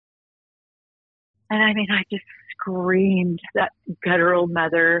And I mean, I just screamed that guttural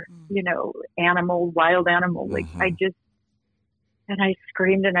mother, animal, wild animal. Like and I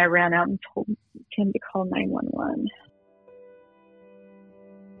screamed and I ran out and told Tim to call 911.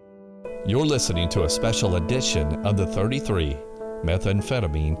 You're listening to a special edition of the 33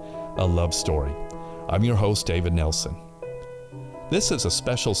 Methamphetamine, A Love Story. I'm your host, David Nelson. This is a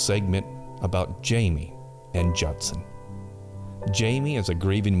special segment about Jami and Judson. Jami is a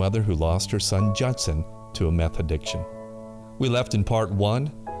grieving mother who lost her son Judson to a meth addiction. We left in part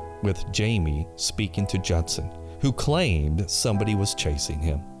 1 with Jami speaking to Judson, who claimed somebody was chasing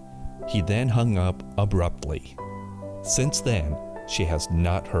him. He then hung up abruptly. Since then, she has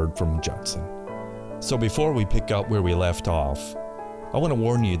not heard from Judson. So before we pick up where we left off, I want to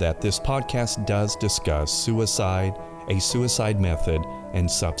warn you that this podcast does discuss suicide, a suicide method, and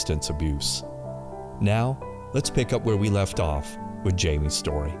substance abuse. Now, let's pick up where we left off with Jami's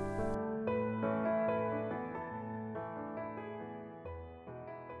story.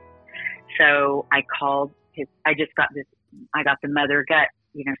 So I called I got the mother gut,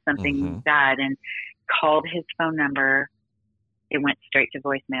 something bad, and called his phone number. It went straight to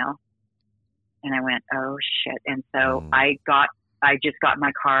voicemail. And I went, oh shit. And so I just got in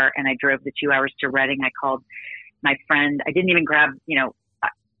my car and I drove the 2 hours to Reading. I called my friend. I didn't even grab,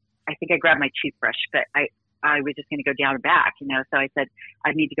 I think I grabbed my toothbrush, but I was just going to go down and back, so I said,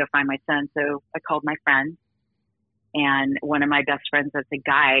 I need to go find my son. So I called my friend, and one of my best friends was a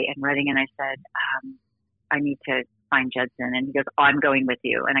guy in Reading. And I said, I need to find Judson. And he goes, oh, I'm going with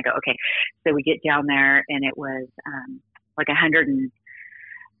you. And I go, okay. So we get down there, and it was, like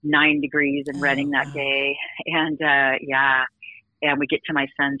 109 degrees in Reading that day. And, and we get to my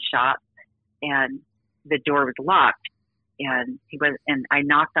son's shop, and the door was locked, and I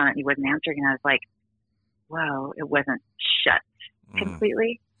knocked on it and he wasn't answering. And I was like, whoa, it wasn't shut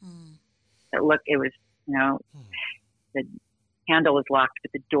completely. It was, the handle was locked,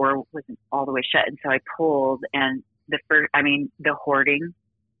 but the door wasn't all the way shut. And so I pulled, and the hoarding,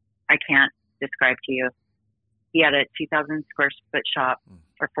 I can't describe to you. He had a 2,000 square foot shop,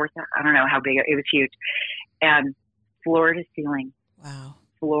 or 4,000, I don't know how big, it was huge. And floor to ceiling. Wow.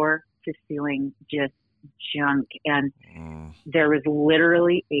 Floor to ceiling, just junk. And there was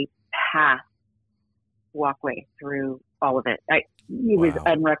literally a path walkway through all of it. It was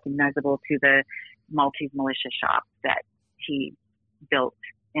unrecognizable to the Maltese militia shop that he built.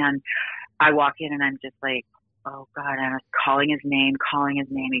 And I walk in and I'm just like, oh God, I was calling his name.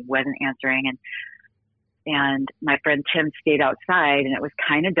 He wasn't answering. And my friend Tim stayed outside, and it was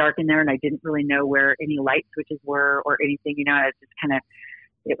kind of dark in there, and I didn't really know where any light switches were or anything, I was just kind of,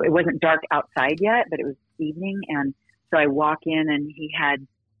 it wasn't dark outside yet, but it was evening. And so I walk in, and he had,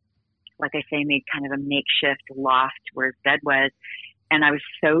 like I say, made kind of a makeshift loft where his bed was. And I was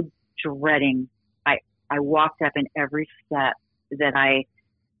so dreading. I walked up, and every step that I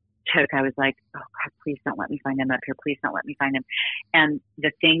took, I was like, oh God, please don't let me find him up here. Please don't let me find him. And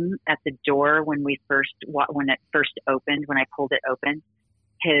the thing at the door, when it first opened, when I pulled it open,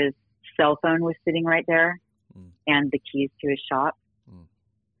 his cell phone was sitting right there and the keys to his shop.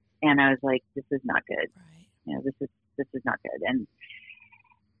 And I was like, this is not good. Right. This is not good. And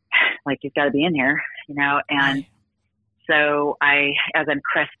like, he's got to be in here, and right. So as I'm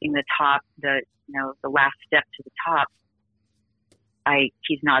cresting the top, the last step to the top,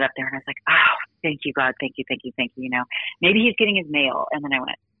 he's not up there. And I was like, oh, thank you, God. Thank you. Maybe he's getting his mail. And then I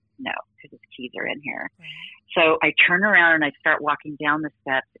went, no, because his keys are in here. Right. So I turn around and I start walking down the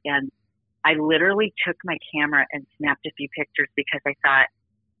steps, and I literally took my camera and snapped a few pictures because I thought,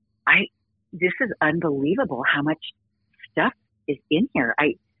 this is unbelievable how much stuff is in here.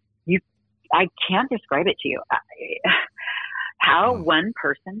 I can't describe it to you. How one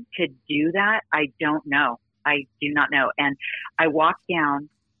person could do that, I don't know. I do not know. And I walked down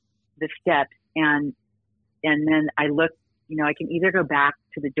the steps, and then I looked, I can either go back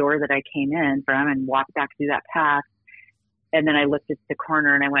to the door that I came in from and walk back through that path. And then I looked at the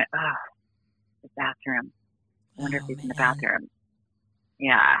corner and I went, oh, the bathroom. I wonder if he's in the bathroom.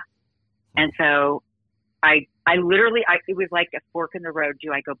 Yeah. And so I literally, it was like a fork in the road.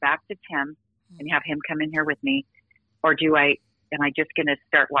 Do I go back to Tim and have him come in here with me? Or am I just going to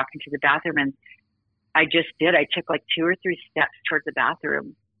start walking to the bathroom? And I just did. I took like 2 or 3 steps towards the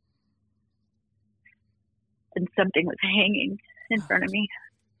bathroom, and something was hanging in front of me.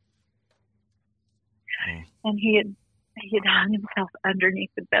 And he had hung himself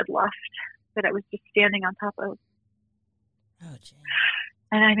underneath the bed loft that I was just standing on top of. Oh, geez.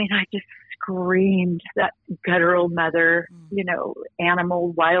 And I mean, I just screamed that guttural mother,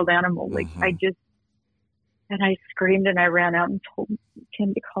 animal, wild animal. Like I screamed and I ran out and told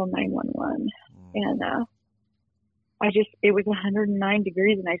Tim to call 911. And it was 109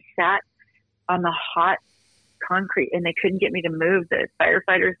 degrees, and I sat on the hot concrete, and they couldn't get me to move. The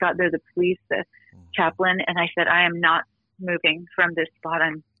firefighters got there, the police, the chaplain, and I said, I am not moving from this spot.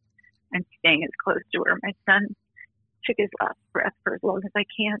 I'm staying as close to where my son took his last breath for as long as I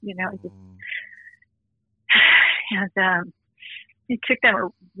can, and it took them a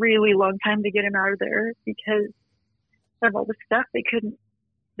really long time to get him out of there because of all the stuff. They couldn't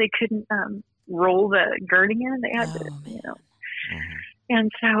roll the gurney in. They had to,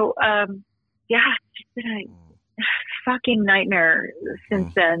 and so, it's just been a fucking nightmare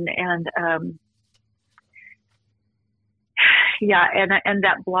since then. And, and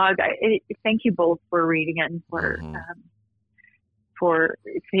that blog, thank you both for reading it and for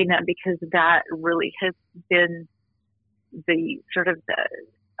saying that, because that really has been the sort of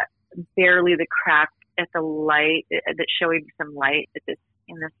barely the crack at the light, that's showing some light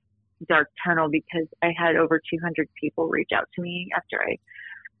in this dark tunnel, because I had over 200 people reach out to me after I,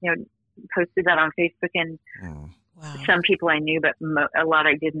 posted that on Facebook, and some people I knew, but a lot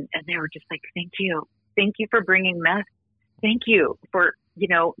I didn't. And they were just like, thank you for bringing meth. Thank you for,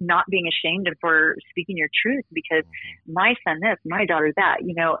 not being ashamed and for speaking your truth, because my son this, my daughter that,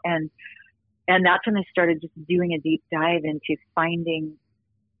 and that's when I started just doing a deep dive into finding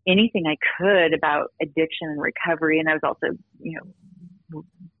anything I could about addiction and recovery. And I was also,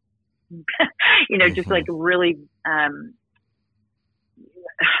 just like really,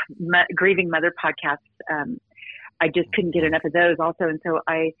 grieving mother podcasts. I just couldn't get enough of those also. And so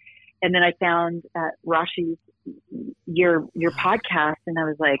then I found Rashi's, your podcast, and I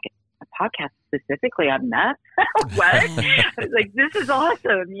was like, a podcast specifically on meth? What? I was like, this is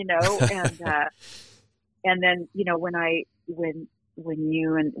awesome, and then, when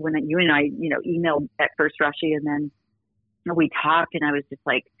you and I, emailed at first, Rashi, and then we talked, and I was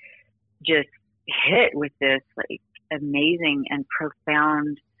just hit with this like amazing and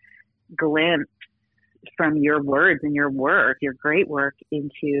profound glimpse from your words and your work, your great work,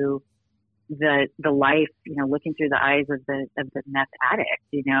 into the life, looking through the eyes of the meth addict,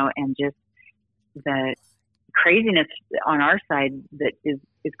 and just the craziness on our side that is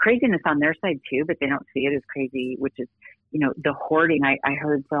craziness on their side too, but they don't see it as crazy, which is, the hoarding. I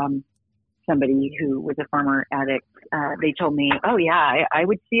heard from somebody who was a former addict. They told me, oh yeah, I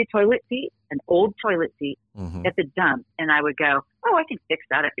would see a toilet seat, an old toilet seat at the dump, and I would go, oh, I can fix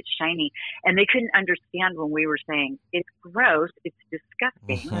that if it's shiny. And they couldn't understand when we were saying, it's gross, it's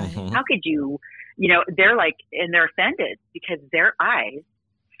disgusting. How could you, they're like, and they're offended because their eyes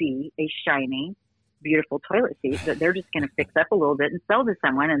see a shiny, beautiful toilet seat that they're just going to fix up a little bit and sell to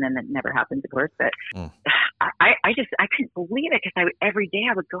someone. And then that never happens, of course. But I couldn't believe it, because every day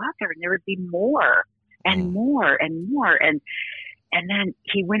I would go out there and there would be more and more and more. And then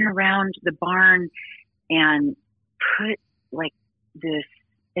he went around the barn and put like this,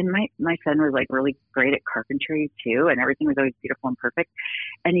 and my son was like really great at carpentry too, and everything was always beautiful and perfect.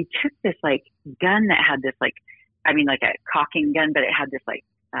 And he took this like gun that had this like a caulking gun, but it had this like,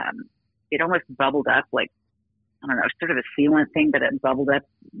 it almost bubbled up, like, I don't know, sort of a sealant thing, but it bubbled up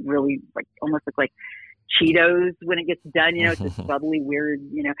really, like, almost looked like Cheetos when it gets done, it's this bubbly, weird,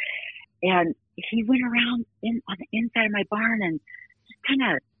 and he went around on the inside of my barn and just kind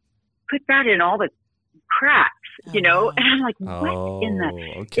of put that in all the cracks, and I'm like, what in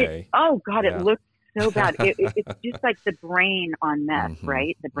the, okay. It looks so bad. It's just like the brain on meth,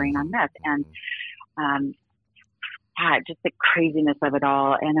 right? The brain on meth. And, just the craziness of it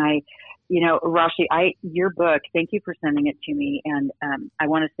all. And Rashi, your book, thank you for sending it to me. And I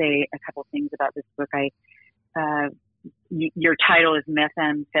want to say a couple things about this book. Your title is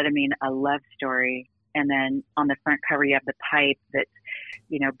Methamphetamine, a Love Story. And then on the front cover, you have the pipe that's,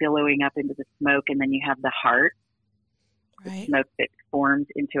 billowing up into the smoke. And then you have the heart, the smoke that forms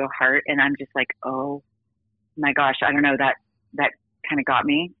into a heart. And I'm just like, oh my gosh, I don't know, that kind of got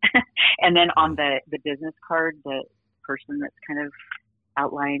me. And then on the business card, the person that's kind of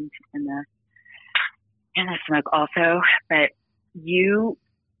outlined in the smoke also. But you're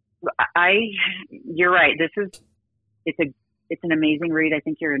right. It's an amazing read. I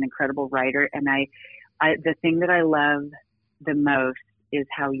think you're an incredible writer. And the thing that I love the most is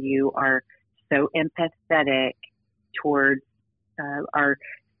how you are so empathetic towards our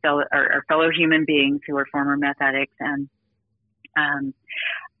fellow human beings who are former meth addicts. And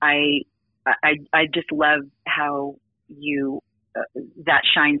I just love how you that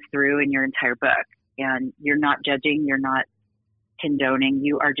shines through in your entire book. And you're not judging, you're not condoning,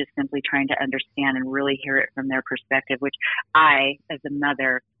 you are just simply trying to understand and really hear it from their perspective, which I, as a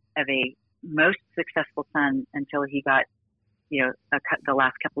mother of a most successful son until he got, the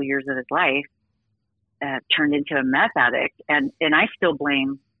last couple of years of his life, turned into a meth addict. And I still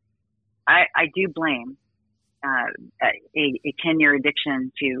blame, I do blame a 10-year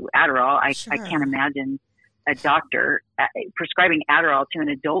addiction to Adderall. Sure. I can't imagine a doctor prescribing Adderall to an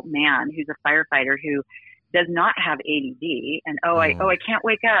adult man who's a firefighter who does not have ADD, and I can't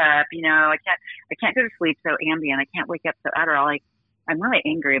wake up, I can't go to sleep, so Ambien, I can't wake up, so Adderall. I'm really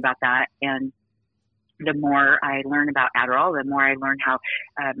angry about that. And the more I learn about Adderall, the more I learn how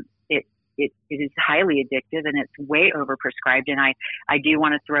it is highly addictive and it's way overprescribed. And I do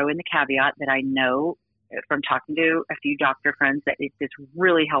want to throw in the caveat that I know from talking to a few doctor friends that it's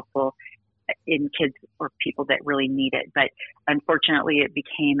really helpful in kids or people that really need it. But unfortunately, it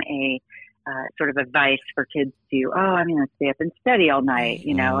became a sort of a vice for kids to, I'm going to stay up and study all night,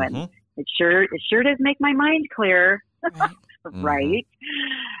 and it sure does make my mind clear. Right. Right.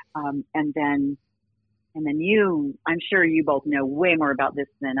 And then I'm sure you both know way more about this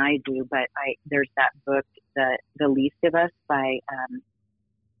than I do, but there's that book, The Least of Us by,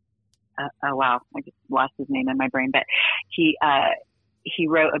 I just lost his name in my brain, but he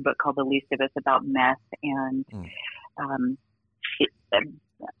wrote a book called The Least of Us about meth. And,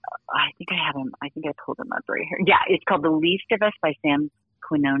 I think I have him. I think I pulled him up right here. Yeah. It's called The Least of Us by Sam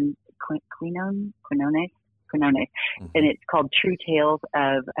Quinones. And it's called True Tales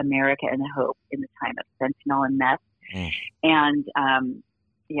of America and Hope in the Time of Fentanyl and Meth. And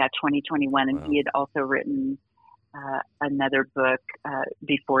 2021. And he had also written another book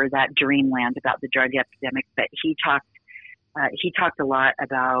before that, Dreamland, about the drug epidemic. But he talked a lot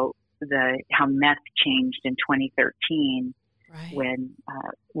about how meth changed in 2013. Right. When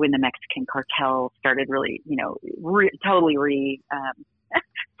the Mexican cartel started really, totally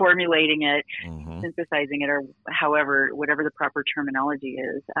formulating it, synthesizing it, or whatever the proper terminology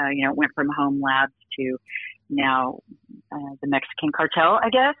is. It went from home labs to now the Mexican cartel, I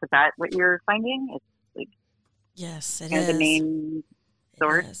guess. Is that what you're finding? It's like, yes, it is. The main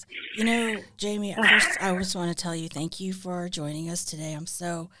source. Jamie, at first I just want to tell you thank you for joining us today. I'm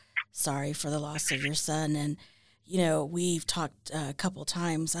so sorry for the loss of your son. And we've talked a couple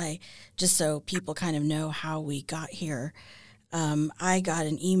times. Just so people kind of know how we got here. I got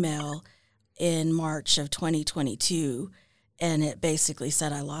an email in March of 2022, and it basically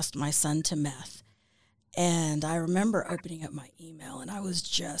said I lost my son to meth. And I remember opening up my email, and I was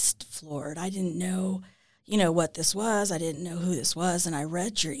just floored. I didn't know, what this was. I didn't know who this was, and I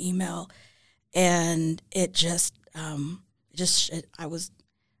read your email, and it just, I was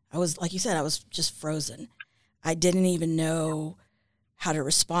like you said, I was just frozen. I didn't even know how to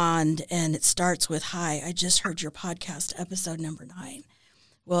respond. And it starts with, hi, I just heard your podcast, episode number 9.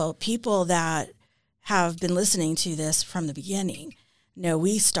 Well, people that have been listening to this from the beginning know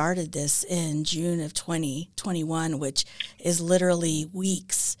we started this in June of 2021, which is literally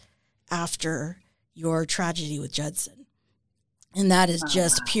weeks after your tragedy with Judson. And that is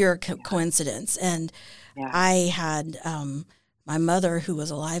just pure coincidence. And I had my mother, who was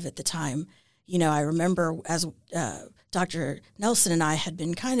alive at the time, I remember as Dr. Nelson and I had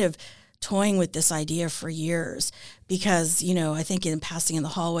been kind of toying with this idea for years because, I think in passing in the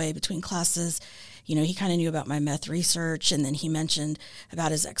hallway between classes, he kind of knew about my meth research, and then he mentioned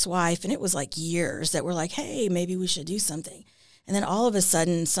about his ex-wife, and it was like years that were like, hey, maybe we should do something. And then all of a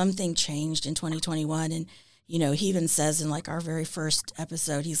sudden something changed in 2021. And, he even says in like our very first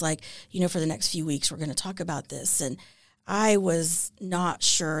episode, he's like, for the next few weeks, we're going to talk about this. And I was not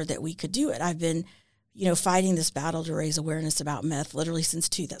sure that we could do it. I've been, fighting this battle to raise awareness about meth literally since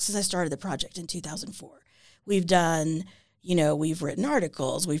I started the project in 2004. We've done, we've written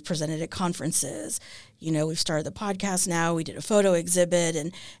articles, we've presented at conferences, we've started the podcast now, we did a photo exhibit,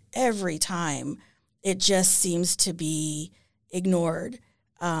 and every time it just seems to be ignored,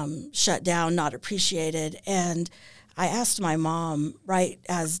 shut down, not appreciated. And I asked my mom right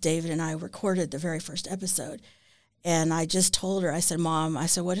as David and I recorded the very first episode, and I just told her, I said, Mom,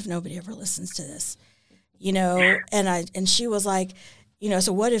 what if nobody ever listens to this? And she was like,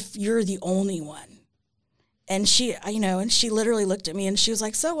 so what if you're the only one? And she, and she literally looked at me and she was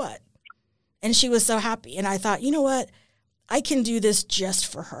like, so what? And she was so happy. And I thought, you know what? I can do this just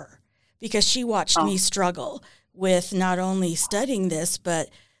for her, because she watched me struggle with not only studying this, but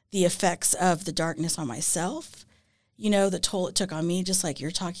the effects of the darkness on myself, the toll it took on me, just like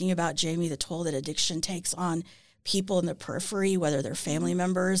you're talking about, Jamie, the toll that addiction takes on people in the periphery, whether they're family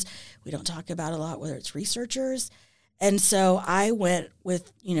members. We don't talk about a lot, whether it's researchers. And so I went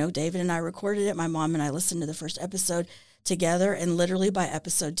with, David and I recorded it. My mom and I listened to the first episode together, and literally by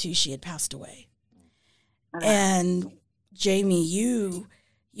episode 2, she had passed away. And Jamie, you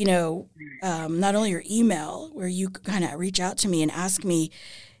not only your email where you kind of reach out to me and ask me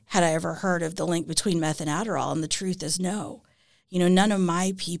had I ever heard of the link between meth and Adderall, and the truth is no. None of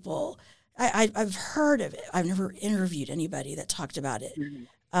my people, I've heard of it. I've never interviewed anybody that talked about it.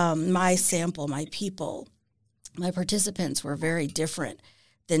 Mm-hmm. My sample, my people, my participants were very different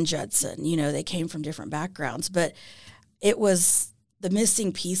than Judson. They came from different backgrounds, but it was the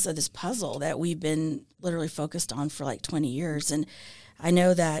missing piece of this puzzle that we've been literally focused on for like 20 years. And I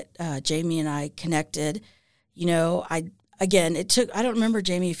know that Jamie and I connected. I don't remember,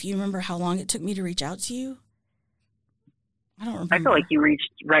 Jamie, if you remember how long it took me to reach out to you. I don't remember. I feel like you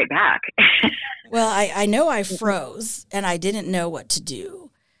reached right back. Well, I know I froze and I didn't know what to do,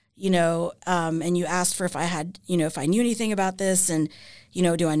 and you asked for if I had, if I knew anything about this, and,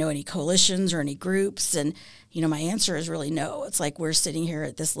 do I know any coalitions or any groups? And, my answer is really no. It's like we're sitting here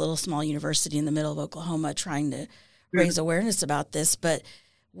at this little small university in the middle of Oklahoma trying to raise awareness about this. But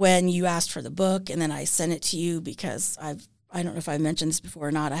when you asked for the book and then I sent it to you, because I don't know if I mentioned this before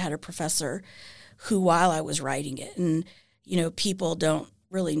or not, I had a professor who, while I was writing it, and, people don't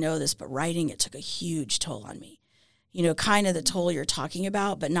really know this, but writing it took a huge toll on me. Kind of the toll you're talking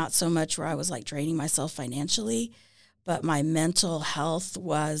about, but not so much where I was like draining myself financially, but my mental health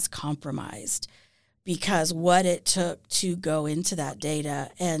was compromised because what it took to go into that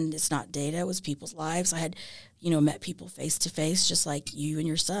data, and it's not data, it was people's lives. I had, met people face to face, just like you and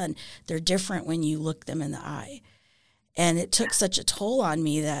your son. They're different when you look them in the eye. And it took such a toll on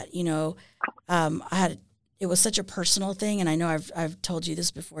me that, it was such a personal thing. And I know I've told you this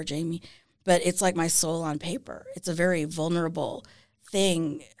before, Jamie, but it's like my soul on paper. It's a very vulnerable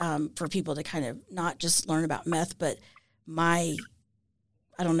thing for people to kind of not just learn about meth, but I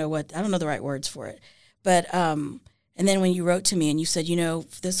don't know the right words for it. But, and then when you wrote to me and you said,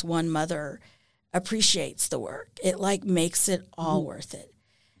 this one mother appreciates the work, it like makes it all worth it.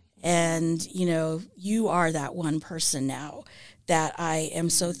 And, you are that one person now that I am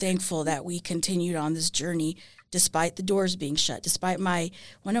so thankful that we continued on this journey despite the doors being shut, despite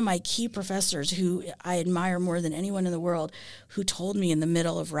one of my key professors who I admire more than anyone in the world, who told me in the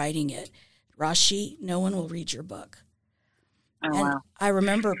middle of writing it, Rashi, no one will read your book. Oh, and wow. I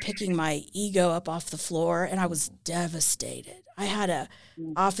remember picking my ego up off the floor, and I was devastated. I had a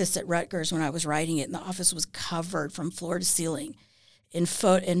office at Rutgers when I was writing it, and the office was covered from floor to ceiling in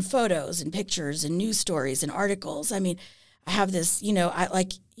photos and pictures and news stories and articles. I mean, I have this, you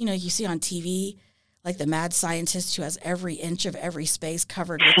see on TV, like the mad scientist who has every inch of every space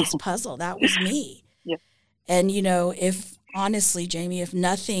covered with this puzzle. That was me. Yeah. And, if honestly, Jamie, if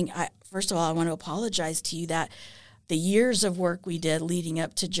nothing, first of all, I want to apologize to you that the years of work we did leading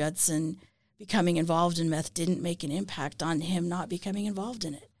up to Judson becoming involved in meth didn't make an impact on him not becoming involved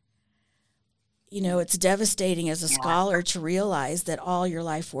in it. It's devastating as a scholar to realize that all your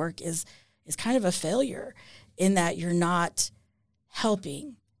life work is kind of a failure in that you're not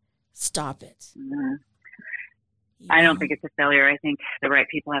helping stop it. Mm-hmm. I don't think it's a failure. I think the right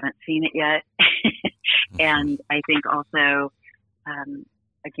people haven't seen it yet. And I think also,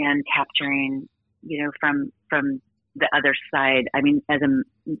 again, capturing, from the other side. I mean, as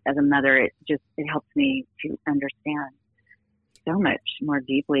a mother, it helps me to understand so much more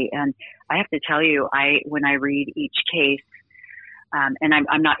deeply. And I have to tell you, when I read each case, and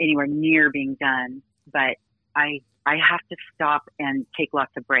I'm not anywhere near being done, but I have to stop and take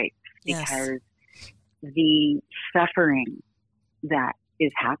lots of breaks because the suffering that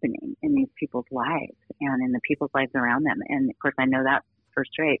is happening in these people's lives and in the people's lives around them. And of course I know that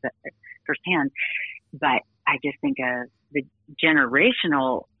firsthand, but I just think of the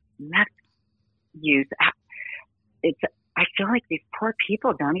generational meth use. I feel like these poor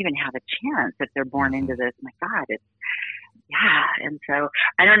people don't even have a chance if they're born into this. My God, and so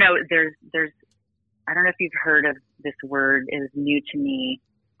I don't know. I don't know if you've heard of this word. It is new to me.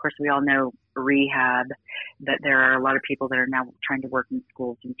 Of course, we all know rehab, but there are a lot of people that are now trying to work in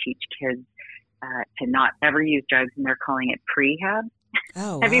schools and teach kids to not ever use drugs, and they're calling it prehab.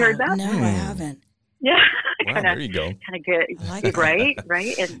 Oh, have you heard that? No, I haven't. Yeah, wow, there you go. Kind of good, like right?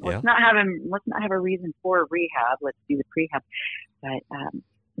 And let's not have a reason for rehab. Let's do the prehab.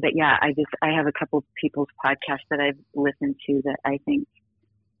 But yeah, I have a couple people's podcasts that I've listened to that I think,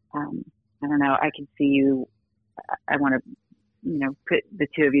 I don't know, I can see you. I want to, put the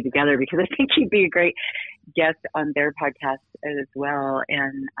two of you together because I think you'd be a great guest on their podcast as well.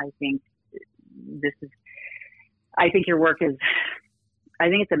 And I think I think your work is, I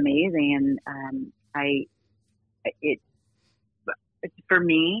think it's amazing. And for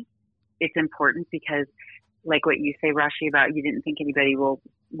me, it's important because like what you say, Rashi, about you didn't think anybody will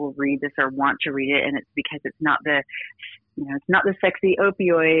read this or want to read it. And it's because it's not it's not the sexy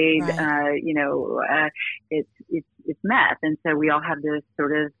opioid, Right. it's meth. And so we all have this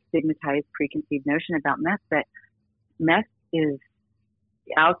sort of stigmatized, preconceived notion about meth, but meth is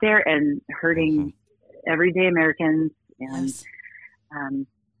out there and hurting everyday Americans and, Yes.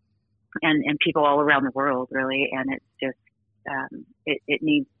 and people all around the world, really. And it's just, it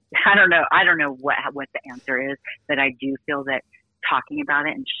needs, I don't know what the answer is, but I do feel that talking about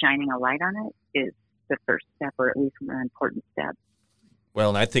it and shining a light on it is the first step, or at least an important step. Well,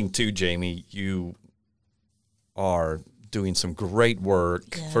 and I think too, Jamie, you are doing some great work,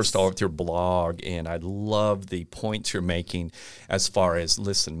 Yes. first of all, with your blog, and I love the points you're making as far as,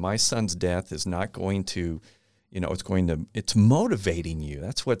 listen, my son's death is not going to, it's motivating you.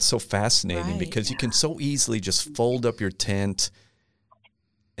 That's what's so fascinating, Right. because you can so easily just fold up your tent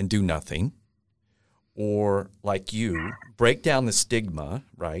and do nothing, or like you, break down the stigma,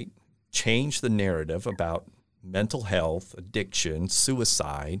 right? Change the narrative about mental health, addiction,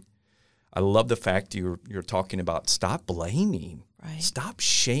 suicide. I love the fact you're talking about stop blaming, Right. stop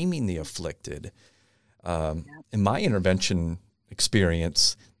shaming the afflicted. In my intervention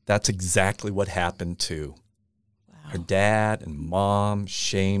experience, that's exactly what happened too. Wow. Her dad and mom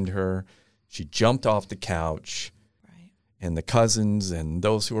shamed her. She jumped off the couch, Right. and the cousins and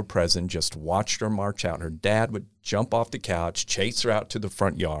those who were present just watched her march out. Her dad would jump off the couch, chase her out to the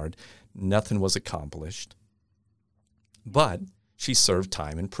front yard. Nothing was accomplished. But she served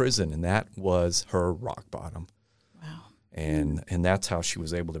time in prison, and that was her rock bottom. Wow. And that's how she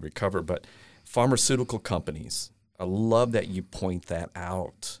was able to recover. But pharmaceutical companies, I love that you point that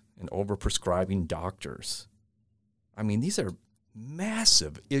out, and overprescribing doctors. I mean, these are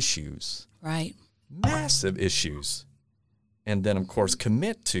massive issues. Right. Massive issues. And then, of course,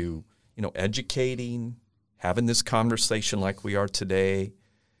 commit to, educating, having this conversation like we are today.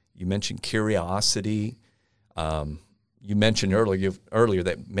 You mentioned curiosity. You mentioned earlier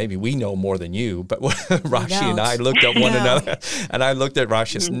that maybe we know more than you, but Rashi and I looked at one another, and I looked at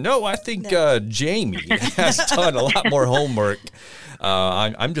Rashi and said, no, I think Jamie has done a lot more homework.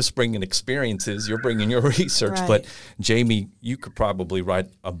 I'm just bringing experiences. You're bringing your research. Right. But, Jamie, you could probably write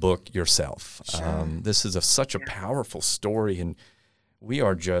a book yourself. Sure. This is such a powerful story, and we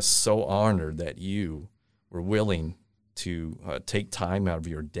are just so honored that you were willing to take time out of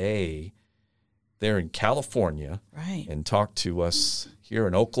your day there in California, Right. and talk to us here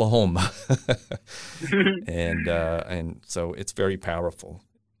in Oklahoma. And so it's very powerful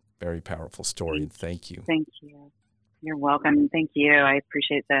story. And thank you. Thank you. You're welcome. Thank you. I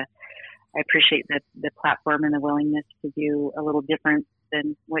appreciate the platform and the willingness to do a little different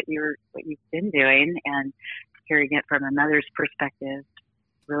than what you've been doing, and hearing it from a mother's perspective.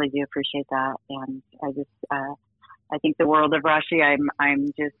 Really do appreciate that. And I think the world of Rashi.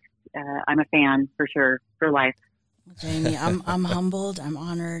 I'm a fan for sure, for life. Jamie, I'm humbled. I'm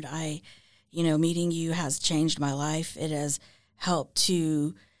honored. Meeting you has changed my life. It has helped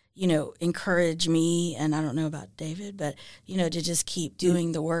to, encourage me. And I don't know about David, but, to just keep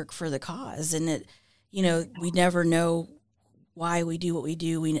doing the work for the cause. And it, we never know why we do what we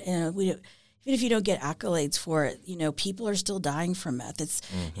do. Even if you don't get accolades for it, people are still dying from meth. It's,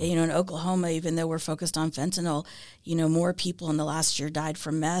 in Oklahoma, even though we're focused on fentanyl, more people in the last year died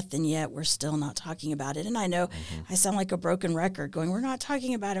from meth, and yet we're still not talking about it. And I know I sound like a broken record going, we're not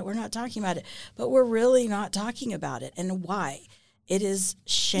talking about it, but we're really not talking about it. And why? It is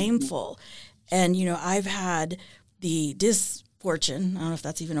shameful. And, I've had the misfortune, I don't know if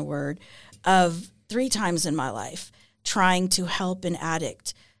that's even a word, of 3 times in my life trying to help an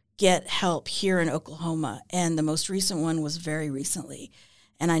addict get help here in Oklahoma. And the most recent one was very recently.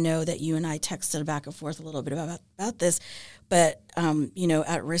 And I know that you and I texted back and forth a little bit about this, but,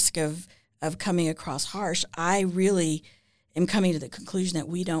 at risk of coming across harsh, I really am coming to the conclusion that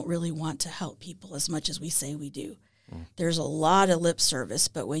we don't really want to help people as much as we say we do. There's a lot of lip service,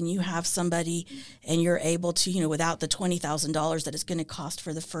 but when you have somebody and you're able to, without the $20,000 that it's going to cost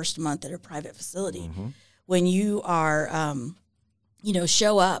for the first month at a private facility, when you are,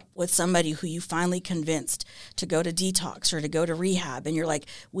 show up with somebody who you finally convinced to go to detox or to go to rehab, and you're like,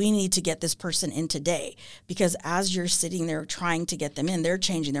 we need to get this person in today, because as you're sitting there trying to get them in, they're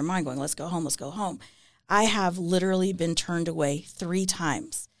changing their mind, going, let's go home. I have literally been turned away 3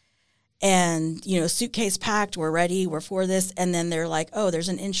 times. And, suitcase packed, we're ready, we're for this. And then they're like, oh, there's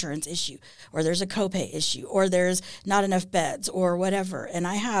an insurance issue, or there's a copay issue, or there's not enough beds, or whatever. And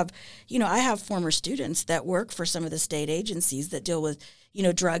I have former students that work for some of the state agencies that deal with,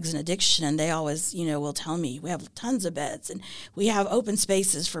 drugs and addiction. And they always, will tell me we have tons of beds and we have open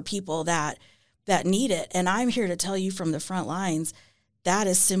spaces for people that need it. And I'm here to tell you from the front lines, that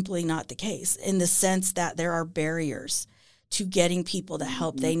is simply not the case, in the sense that there are barriers. to getting people the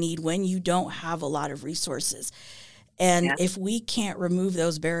help they need when you don't have a lot of resources. And if we can't remove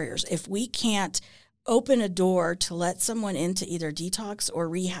those barriers, if we can't open a door to let someone into either detox or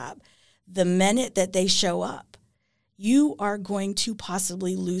rehab, the minute that they show up, you are going to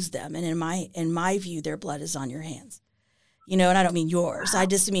possibly lose them. And in my view, their blood is on your hands. And I don't mean yours. I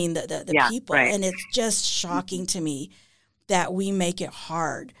just mean the people. Right. And it's just shocking to me that we make it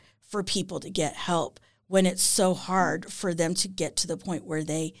hard for people to get help when it's so hard for them to get to the point where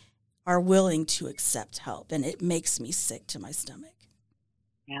they are willing to accept help. And it makes me sick to my stomach.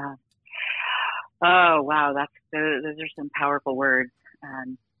 Yeah. Oh, wow. Those are some powerful words.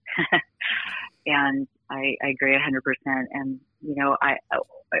 And I agree 100%. And,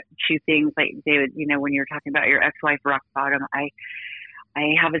 two things like David, when you're talking about your ex-wife rock bottom, I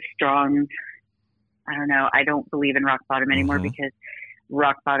have a strong, I don't believe in rock bottom anymore because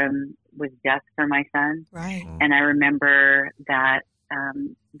rock bottom was death for my son. Right. And I remember that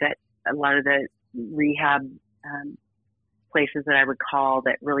a lot of the rehab places that I would call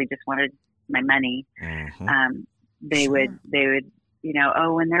that really just wanted my money, they would,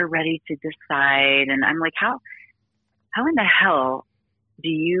 when they're ready to decide. And I'm like, how in the hell do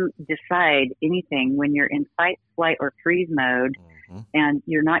you decide anything when you're in fight, flight, or freeze mode and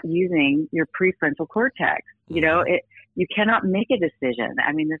you're not using your prefrontal cortex? You cannot make a decision.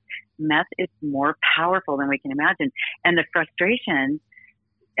 I mean, this meth is more powerful than we can imagine. And the frustration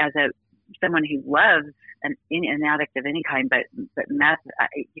as someone who loves an addict of any kind, but meth,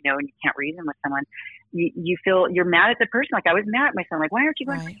 and you can't reason with someone, you feel you're mad at the person. Like I was mad at my son, like, why aren't you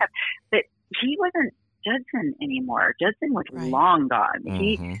going to rehab? But he wasn't Judson anymore. Judson was long gone.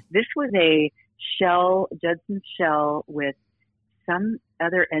 This was a shell, Judson's shell with some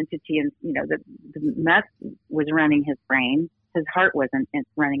other entity, and the meth was running his brain. His heart wasn't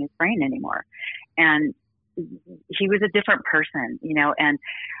running his brain anymore, and he was a different person. And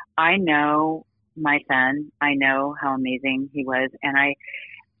I know my son. I know how amazing he was, and I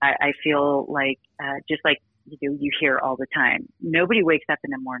feel like just like you hear all the time. Nobody wakes up in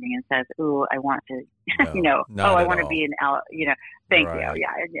the morning and says, "Oh, I want to," I want to be an out. Thank you.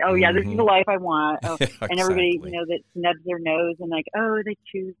 Yeah. Oh, yeah. This is the life I want. Oh, exactly. And everybody, that snubs their nose and like, oh, they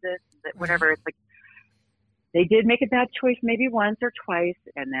choose this, whatever. It's like they did make a bad choice maybe once or twice,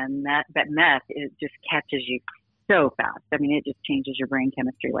 and then that meth, it just catches you so fast. I mean, it just changes your brain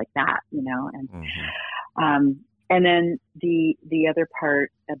chemistry like that, and and then the other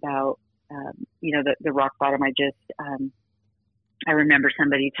part about the rock bottom. I remember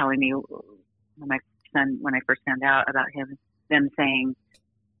somebody telling me when I first found out about them saying,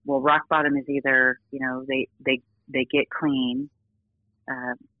 well, rock bottom is either, they get clean,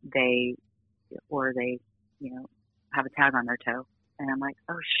 they have a tag on their toe. And I'm like,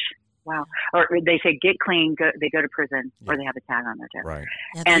 oh, wow. Or they say get clean, they go to prison, or they have a tag on their toe. Right.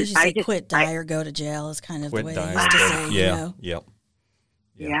 Yeah, they usually say quit, die, or go to jail is kind of the way they used to say, Yep.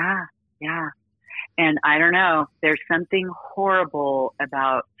 Yeah. And I don't know, there's something horrible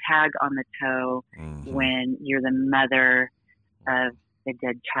about tag on the toe when you're the mother of a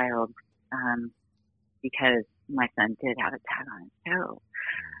dead child, because my son did have a tag on his toe.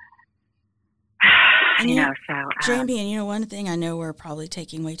 And Jamie, and one thing, I know we're probably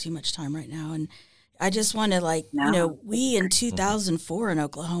taking way too much time right now, and I just want to we in 2004 in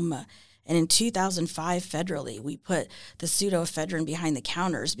Oklahoma and in 2005 federally, we put the pseudoephedrine behind the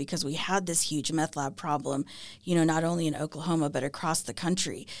counters because we had this huge meth lab problem, not only in Oklahoma, but across the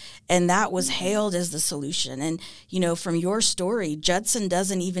country. And that was hailed as the solution. And, from your story, Judson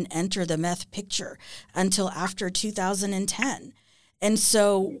doesn't even enter the meth picture until after 2010. And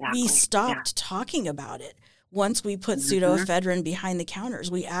so we stopped talking about it. Once we put pseudoephedrine behind the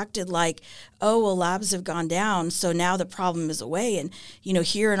counters, we acted like, oh, well, labs have gone down, so now the problem is away. And,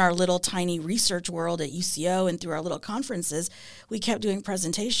 here in our little tiny research world at UCO and through our little conferences, we kept doing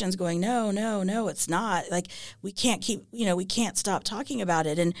presentations going, no, it's not. Like, we can't we can't stop talking about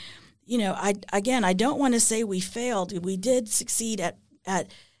it. And, I don't want to say we failed. We did succeed at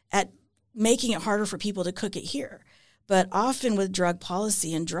making it harder for people to cook it here. But often with drug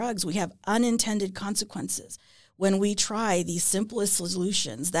policy and drugs, we have unintended consequences when we try these simplest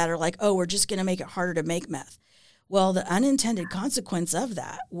solutions that are like, oh, we're just going to make it harder to make meth. Well, the unintended consequence of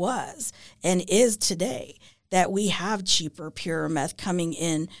that was and is today that we have cheaper, purer meth coming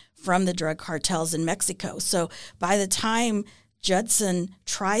in from the drug cartels in Mexico. So by the time Judson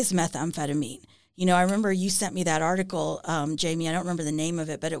tries methamphetamine, I remember you sent me that article, Jamie. I don't remember the name of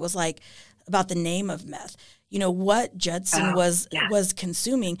it, but it was like about the name of meth. What Judson was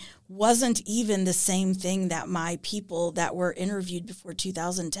consuming wasn't even the same thing that my people that were interviewed before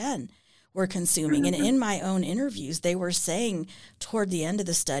 2010 were consuming. And in my own interviews, they were saying toward the end of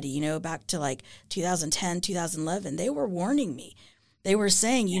the study, you know, back to like 2010, 2011, they were warning me. They were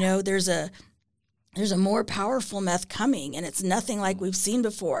saying, you know, there's a more powerful meth coming, and it's nothing like we've seen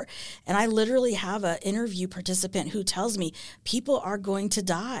before. And I literally have an interview participant who tells me people are going to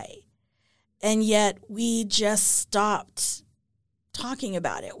die. And yet we just stopped talking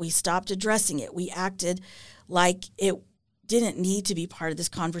about it. We stopped addressing it. We acted like it didn't need to be part of this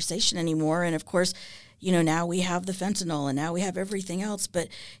conversation anymore. And of course, you know, now we have the fentanyl and now we have everything else. But,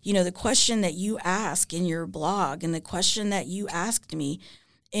 you know, the question that you ask in your blog and the question that you asked me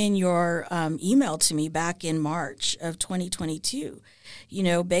in your email to me back in March of 2022, you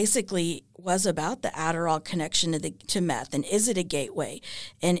know, basically was about the Adderall connection to meth. And is it a gateway?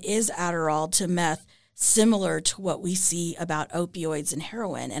 And is Adderall to meth similar to what we see about opioids and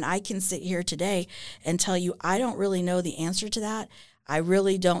heroin? And I can sit here today and tell you I don't really know the answer to that. I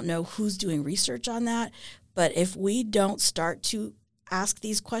really don't know who's doing research on that. But if we don't start to ask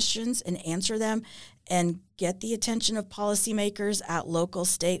these questions and answer them and get the attention of policymakers at local,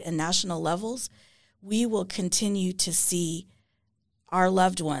 state, and national levels, we will continue to see our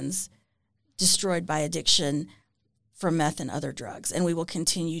loved ones destroyed by addiction from meth and other drugs, and we will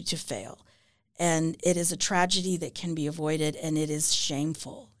continue to fail. And it is a tragedy that can be avoided, and it is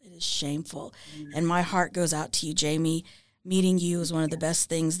shameful. It is shameful. Mm-hmm. And my heart goes out to you, Jami. Meeting you is one of the best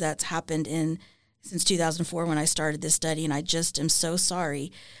things that's happened since 2004 when I started this study, and I just am so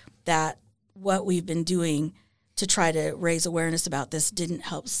sorry that what we've been doing to try to raise awareness about this didn't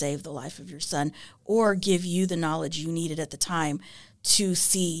help save the life of your son or give you the knowledge you needed at the time to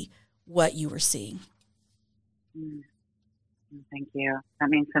see what you were seeing. Thank you. That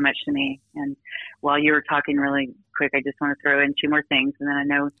means so much to me. And while you were talking really quick, I just want to throw in two more things, and then I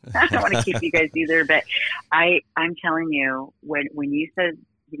know I don't want to keep you guys either, but I'm telling you, when you said,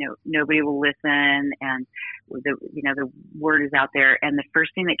 you know, nobody will listen, and the word is out there, and the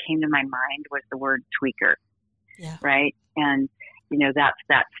first thing that came to my mind was the word tweaker. Yeah. Right. And, you know, that's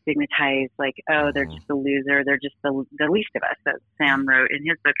that stigmatized, like, oh, they're just a loser. They're just the least of us, that Sam wrote in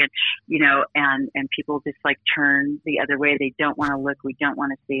his book. And, you know, and people just like turn the other way. They don't want to look. We don't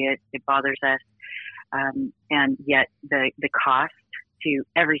want to see it. It bothers us. And yet the cost to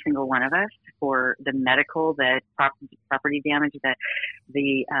every single one of us for the medical, the property damage,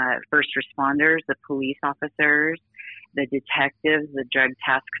 the first responders, the police officers, the detectives, the drug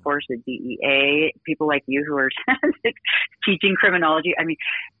task force, the DEA, people like you who are teaching criminology. I mean,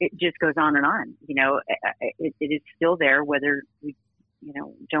 it just goes on and on. You know, it is still there, whether we, you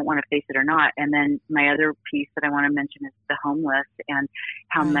know, don't want to face it or not. And then my other piece that I want to mention is the homeless and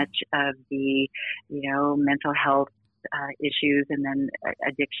how much of the, you know, mental health issues and then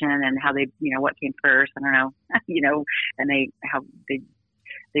addiction and how they, you know, what came first, I don't know, you know, and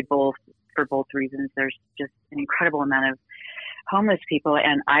they both, for both reasons, there's just an incredible amount of homeless people.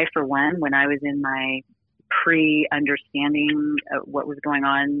 And I, for one, when I was in my pre-understanding what was going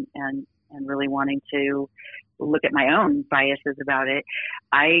on and really wanting to look at my own biases about it,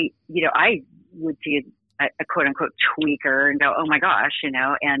 I would see a quote unquote tweaker and go, oh my gosh, you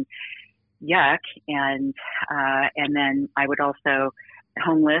know, and yuck. And then I would also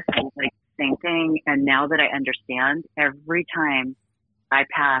homeless, like same thing. And now that I understand, every time I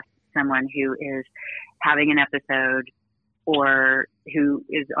pass someone who is having an episode or who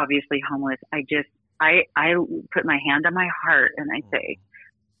is obviously homeless, I put my hand on my heart and I say,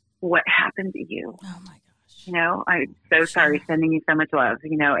 what happened to you? Oh my gosh. You know, I'm so sorry, sending you so much love,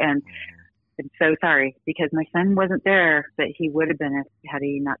 you know, and I'm so sorry because my son wasn't there, but he would have been had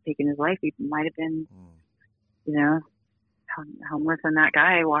he not taken his life. He might have been, you know, homeless and that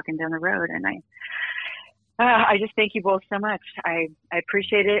guy walking down the road. And I just thank you both so much. I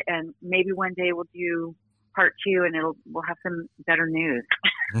appreciate it. And maybe one day we'll do part 2 and we'll have some better news.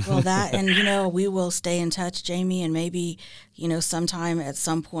 Well, and, you know, we will stay in touch, Jami, and maybe, you know, sometime at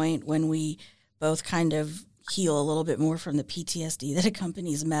some point when we both kind of heal a little bit more from the PTSD that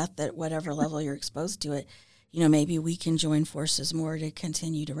accompanies meth at whatever level you're exposed to it, you know, maybe we can join forces more to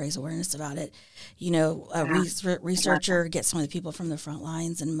continue to raise awareness about it. You know, a researcher, get some of the people from the front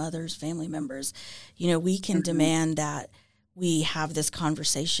lines and mothers, family members. You know, we can demand that we have this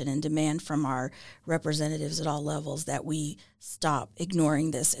conversation and demand from our representatives at all levels that we stop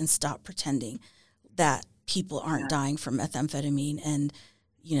ignoring this and stop pretending that people aren't dying from methamphetamine and,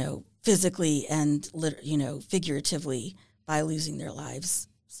 you know, physically and, you know, figuratively by losing their lives.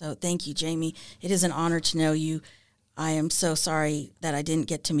 So thank you, Jami. It is an honor to know you. I am so sorry that I didn't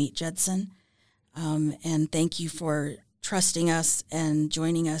get to meet Judson. And thank you for trusting us and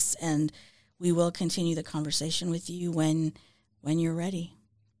joining us. And we will continue the conversation with you when you're ready.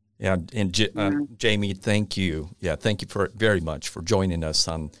 Yeah, and Jami, thank you. Yeah, thank you very much for joining us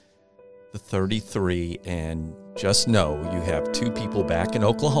on the 33. And just know you have 2 people back in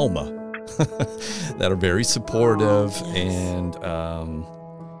Oklahoma that are very supportive, and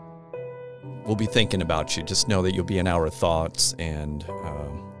we'll be thinking about you. Just know that you'll be in our thoughts, and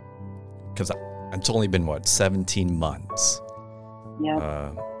because it's only been 17 months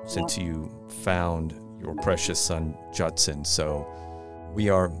since you found your precious son Judson. So we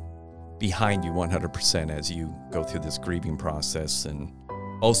are behind you 100% as you go through this grieving process, and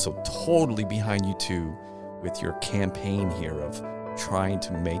also totally behind you too with your campaign here of trying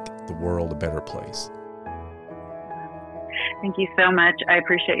to make the world a better place. Thank you so much. I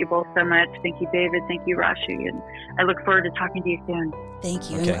appreciate you both so much. Thank you, David. Thank you, Rashi. And I look forward to talking to you soon. Thank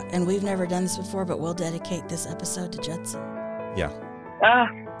you. Okay. And we've never done this before, but we'll dedicate this episode to Judson. Yeah. Oh,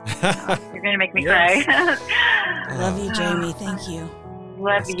 you're going to make me cry. Love you, Jami. Thank you.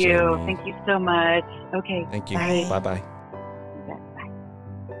 Love Yes, you. Jami. Thank you so much. Okay. Thank you. Bye. Bye-bye. Bye.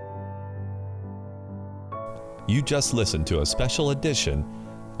 You just listened to a special edition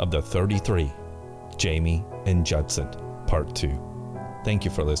of the 33, Jami and Judson, Part 2. Thank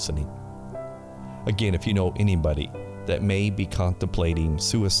you for listening. Again, if you know anybody that may be contemplating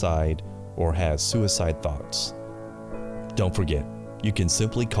suicide or has suicide thoughts, don't forget, you can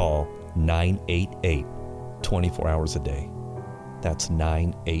simply call 988 24 hours a day. That's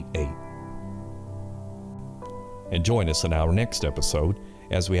 988. And join us in our next episode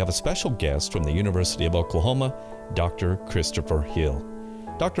as we have a special guest from the University of Oklahoma, Dr. Christopher Hill.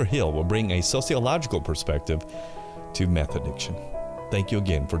 Dr. Hill will bring a sociological perspective to meth addiction. Thank you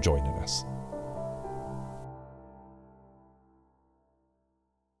again for joining us.